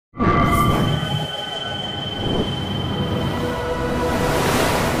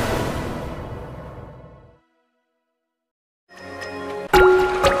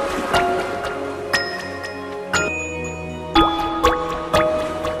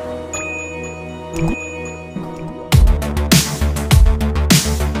Hello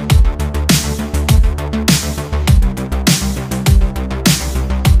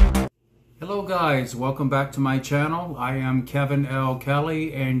guys, welcome back to my channel. I am Kevin L.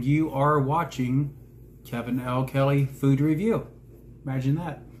 Kelly and you are watching Kevin L. Kelly Food Review. Imagine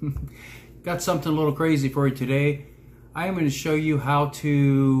that. Got something a little crazy for you today. I am going to show you how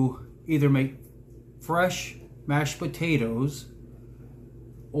to either make fresh mashed potatoes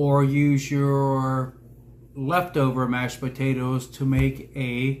or use your leftover mashed potatoes to make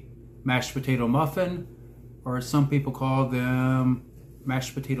a mashed potato muffin, or some people call them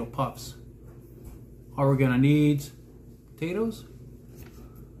mashed potato puffs. All we're gonna need: potatoes,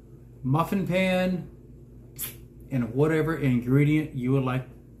 muffin pan, and whatever ingredient you would like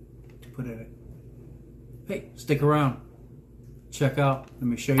to put in it. Hey, stick around. Check out. Let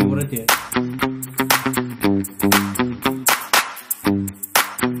me show you what I did.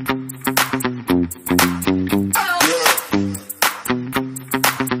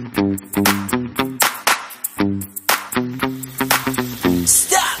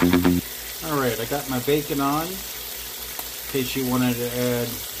 I got my bacon on, in case you wanted to add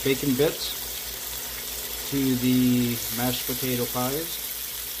bacon bits to the mashed potato pies.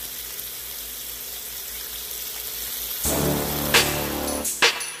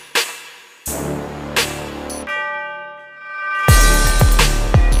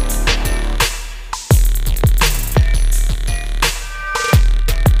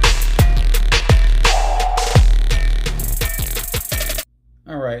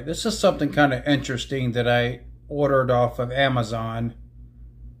 Alright, this is something kind of interesting that I ordered off of Amazon.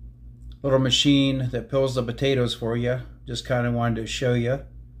 Little machine that peels the potatoes for you. Just kind of wanted to show you.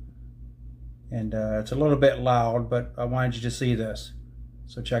 And it's a little bit loud, but I wanted you to see this.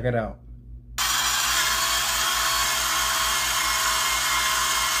 So check it out.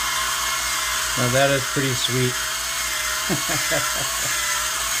 Now that is pretty sweet.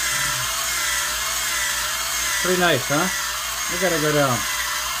 Pretty nice, huh? We gotta go down.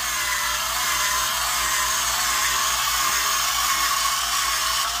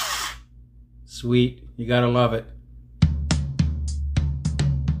 Sweet, you gotta love it.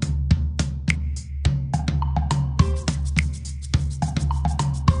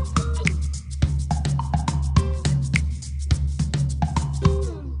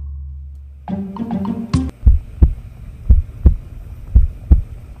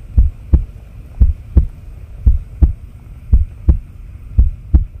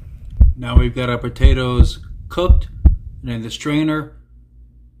 Now we've got our potatoes cooked and in the strainer.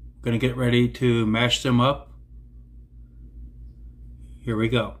 Gonna get ready to mash them up. Here we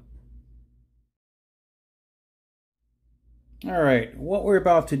go. All right, what we're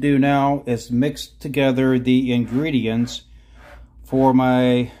about to do now is mix together the ingredients for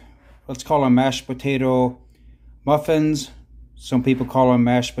my, let's call them mashed potato muffins. Some people call them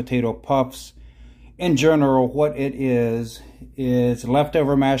mashed potato puffs. In general, what it is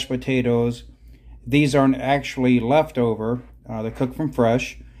leftover mashed potatoes. These aren't actually leftover, they're cooked from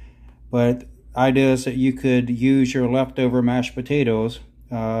fresh. But the idea is that you could use your leftover mashed potatoes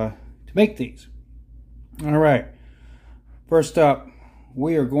to make these. All right, first up,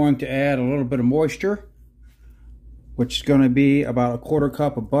 we are going to add a little bit of moisture, which is going to be about 1/4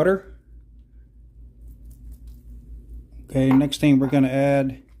 cup of butter. Okay, next thing we're going to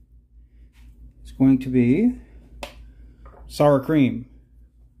add is going to be sour cream.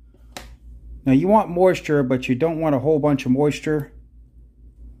 Now you want moisture, but you don't want a whole bunch of moisture,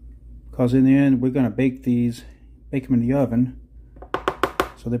 because in the end we're going to bake them in the oven,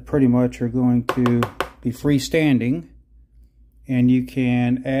 so they pretty much are going to be freestanding, and you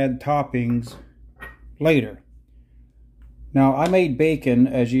can add toppings later. Now I made bacon,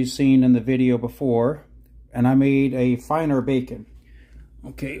 as you've seen in the video before, and I made a finer bacon.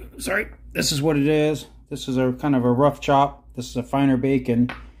 Okay, sorry, this is what it is. This is a kind of a rough chop. This is a finer bacon,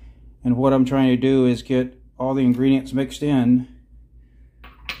 and what I'm trying to do is get all the ingredients mixed in.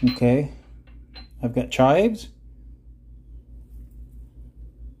 Okay, I've got chives.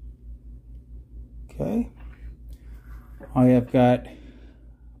 Okay, I have got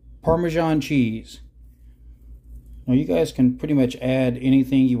Parmesan cheese. Now you guys can pretty much add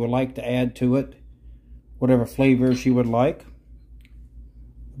anything you would like to add to it, whatever flavors you would like.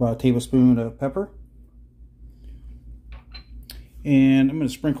 About a tablespoon of pepper. And I'm going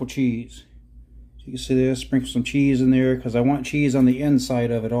to sprinkle cheese. So you can see this, sprinkle some cheese in there because I want cheese on the inside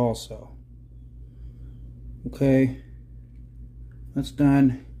of it also. Okay, that's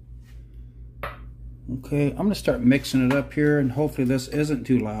done. Okay, I'm going to start mixing it up here, and hopefully this isn't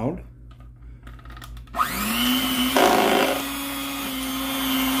too loud.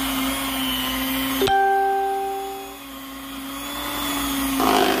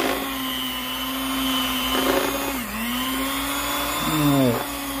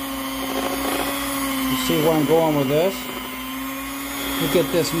 I'm going with this. We'll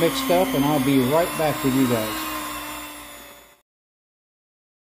get this mixed up and I'll be right back with you guys.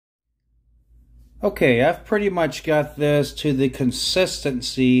 Okay, I've pretty much got this to the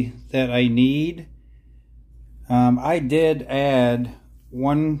consistency that I need. I did add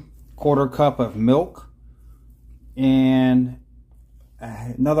 1/4 cup of milk and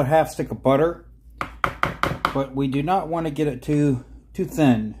another half stick of butter, but we do not want to get it too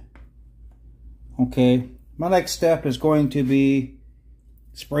thin. Okay, my next step is going to be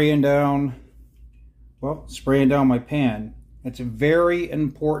spraying down my pan. It's very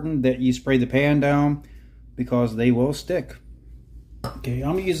important that you spray the pan down because they will stick. Okay,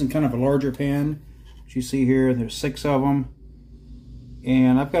 I'm using kind of a larger pan. As you see here, there's 6 of them.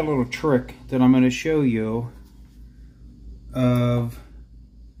 And I've got a little trick that I'm going to show you of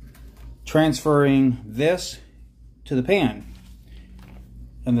transferring this to the pan.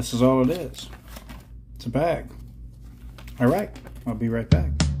 And this is all it is. It's a bag. All right, I'll be right back.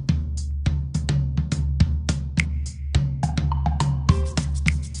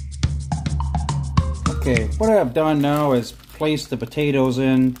 Okay, what I've done now is place the potatoes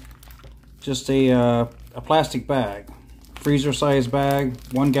in just a plastic bag, freezer size bag,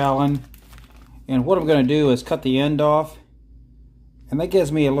 1 gallon. And what I'm going to do is cut the end off, and that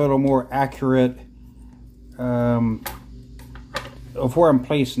gives me a little more accurate of where I'm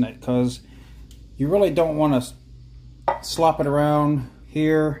placing it, because you really don't want to slop it around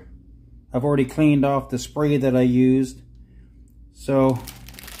here. I've already cleaned off the spray that I used, so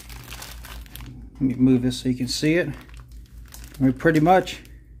let me move this so you can see it. We pretty much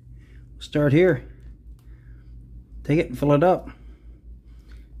start here. Take it and fill it up.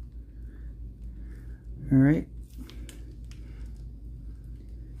 All right.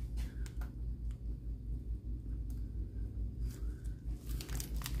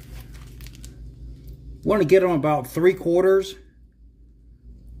 Want to get them about 3/4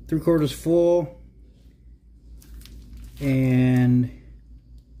 full, and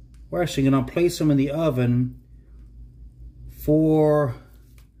we're actually going to place them in the oven for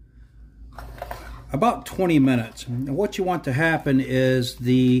about 20 minutes. And what you want to happen is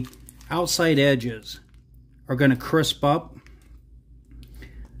the outside edges are going to crisp up.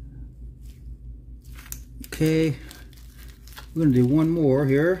 Okay, we're going to do one more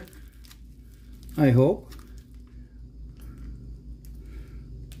here, I hope.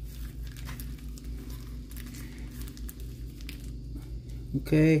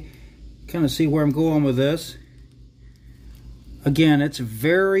 Okay, kind of see where I'm going with this. Again, it's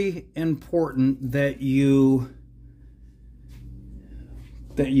very important that you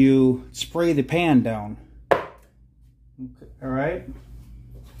spray the pan down. Okay, all right. I'm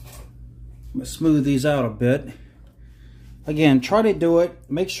gonna smooth these out a bit. Again, try to do it.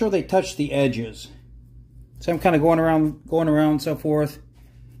 Make sure they touch the edges. So I'm kind of going around, so forth,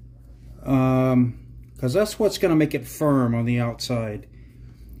 because that's what's going to make it firm on the outside.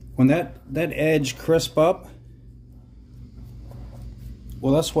 When that edge crisp up,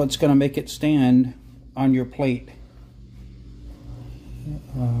 well, that's what's going to make it stand on your plate.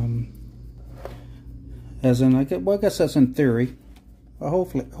 As in, well, I guess that's in theory. Well,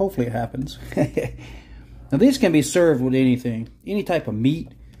 hopefully it happens. Now these can be served with anything, any type of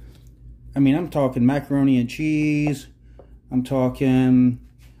meat. I mean, I'm talking macaroni and cheese. I'm talking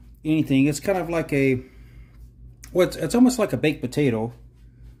anything. It's kind of like it's almost like a baked potato.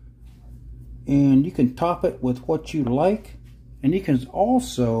 And you can top it with what you like. And you can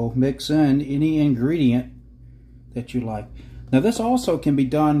also mix in any ingredient that you like. Now this also can be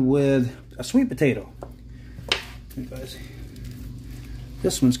done with a sweet potato. Okay, guys.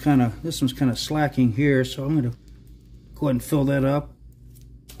 This one's kind of slacking here, so I'm going to go ahead and fill that up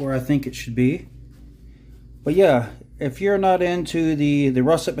where I think it should be. But yeah, if you're not into the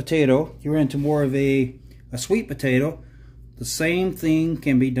russet potato, you're into more of a sweet potato, the same thing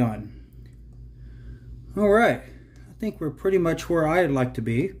can be done. All right, I think we're pretty much where I'd like to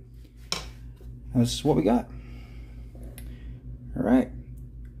be. This is what we got. All right,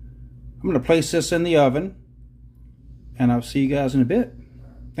 I'm going to place this in the oven, and I'll see you guys in a bit.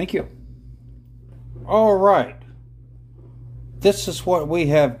 Thank you. All right, this is what we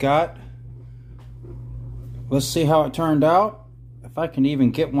have got. Let's see how it turned out. If I can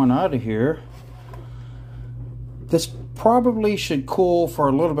even get one out of here. This probably should cool for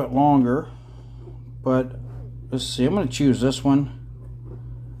a little bit longer, but let's see. I'm going to choose this one.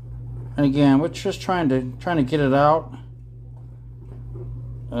 And again, we're just trying to get it out.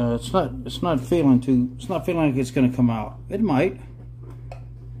 It's not feeling like it's going to come out. It might.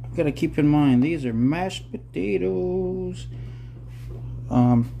 Got to keep in mind these are mashed potatoes.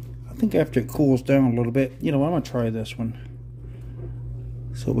 I think after it cools down a little bit, you know, I'm gonna try this one.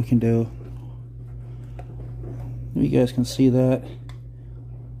 So what we can do, you guys can see that.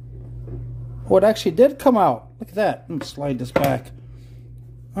 Oh, it actually did come out. Look at that. Let me slide this back.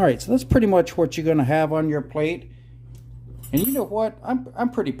 All right, so that's pretty much what you're gonna have on your plate. And you know what? I'm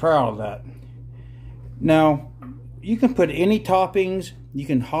pretty proud of that. Now, you can put any toppings. You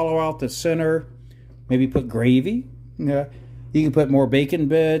can hollow out the center. Maybe put gravy. Yeah. You can put more bacon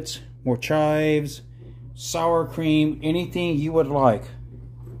bits, more chives, sour cream, anything you would like.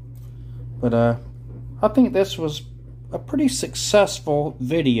 But I think this was a pretty successful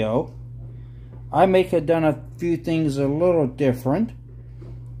video. I may have done a few things a little different.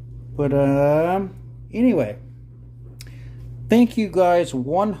 But anyway, thank you guys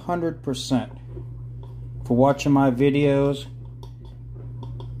 100% for watching my videos.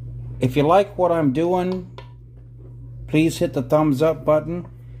 If you like what I'm doing, please hit the thumbs up button.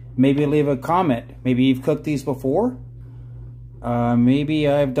 Maybe leave a comment. Maybe you've cooked these before. Maybe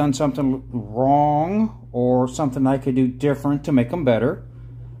I've done something wrong or something I could do different to make them better.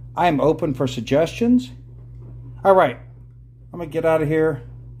 I am open for suggestions. All right, I'm gonna get out of here.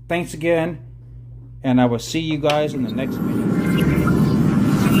 Thanks again, and I will see you guys in the next video.